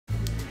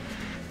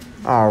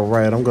All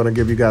right, I'm going to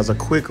give you guys a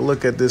quick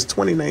look at this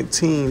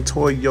 2019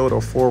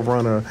 Toyota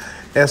 4Runner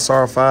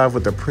SR5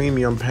 with the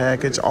premium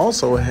package.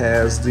 Also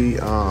has the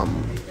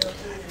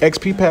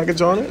XP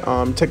package on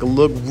it. Take a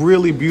look,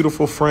 really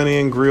beautiful front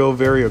end grille,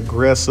 very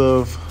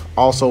aggressive.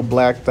 Also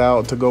blacked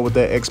out to go with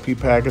that XP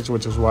package,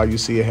 which is why you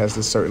see it has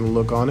this certain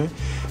look on it.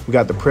 We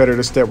got the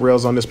Predator step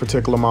rails on this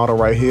particular model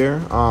right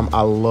here.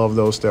 I love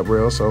those step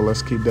rails, so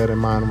let's keep that in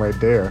mind right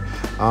there.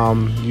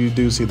 You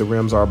do see the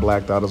rims are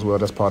blacked out as well.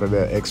 That's part of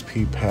that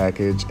XP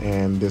package.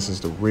 And this is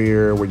the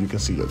rear where you can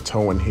see your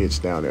towing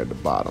hitch down there at the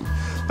bottom.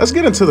 Let's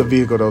get into the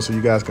vehicle though, so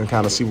you guys can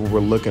kind of see what we're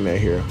looking at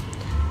here.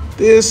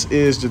 This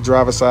is the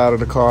driver's side of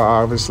the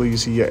car. Obviously, you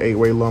see your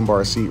 8-way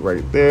lumbar seat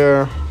right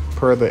there,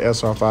 per the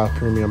SR5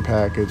 premium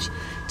package.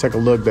 Take a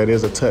look, that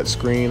is a touch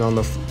screen on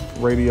the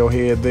radio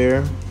head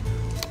there.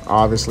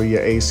 Obviously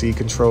your AC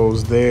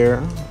controls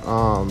there,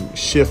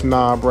 shift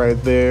knob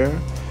right there.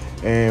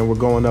 And we're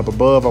going up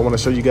above. I want to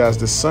show you guys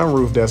the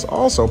sunroof that's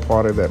also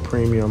part of that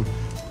premium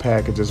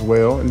package as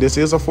well. And this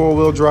is a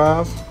 4-wheel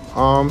drive,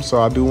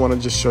 so I do want to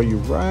just show you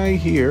right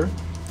here,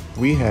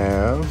 we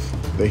have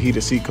the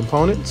heated seat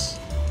components.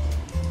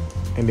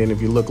 And then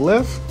if you look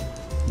left,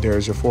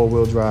 there's your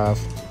 4-wheel drive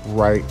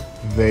right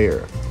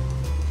there.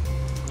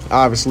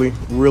 Obviously,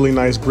 really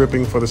nice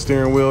gripping for the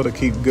steering wheel to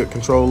keep good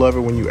control of it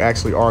when you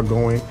actually are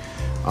going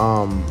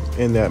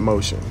in that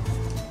motion.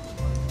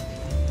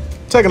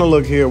 Taking a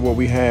look here, what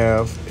we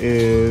have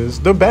is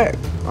the back.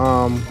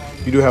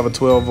 You do have a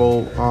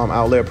 12-volt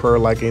outlet per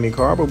like any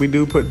car, but we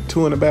do put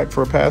 2 in the back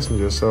for a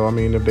passenger. So, I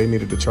mean, if they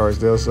needed to charge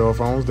their cell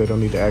phones, they don't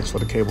need to ask for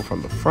the cable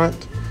from the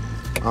front.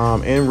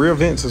 And rear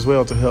vents as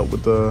well to help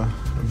with the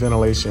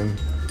ventilation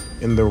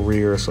in the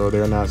rear, so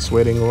they're not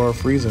sweating or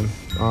freezing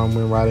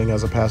when riding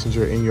as a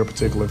passenger in your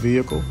particular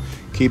vehicle.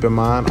 Keep in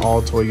mind,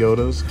 all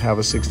Toyotas have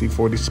a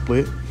 60-40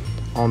 split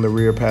on the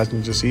rear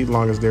passenger seat, as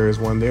long as there is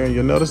one there. And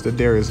you'll notice that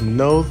there is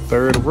no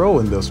third row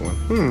in this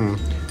one.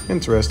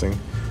 Interesting.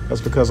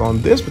 That's because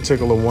on this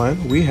particular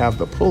one, we have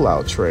the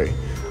pull-out tray.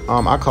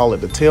 I call it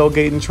the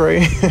tailgating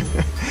tray.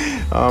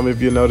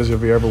 If you notice,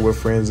 if you're ever with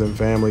friends and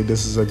family,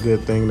 this is a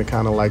good thing to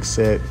kind of like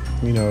set,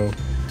 you know,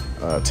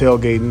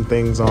 tailgating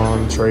things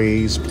on,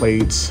 trays,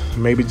 plates,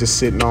 maybe just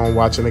sitting on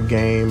watching a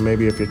game.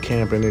 Maybe if you're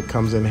camping, it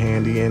comes in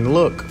handy. And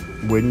look,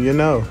 wouldn't you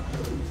know,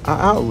 an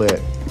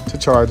outlet to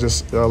charge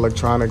your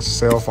electronics,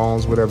 cell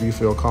phones, whatever you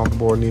feel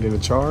comfortable or needing to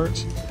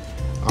charge.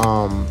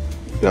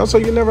 You know, so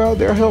you're never out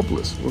there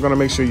helpless. We're gonna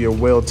make sure you're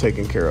well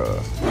taken care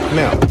of.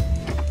 Now,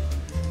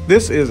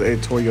 this is a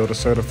Toyota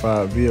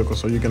certified vehicle,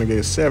 so you're gonna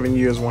get 7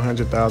 years,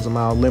 100,000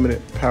 mile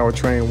limited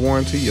powertrain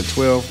warranty, your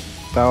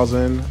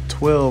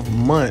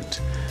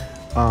 12-month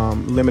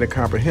limited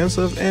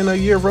comprehensive, and a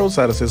year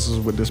roadside assistance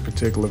with this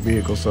particular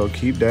vehicle. So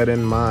keep that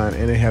in mind.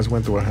 And it has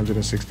went through a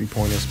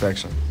 160-point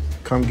inspection.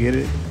 Come get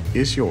it.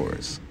 It's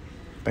yours.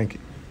 Thank you.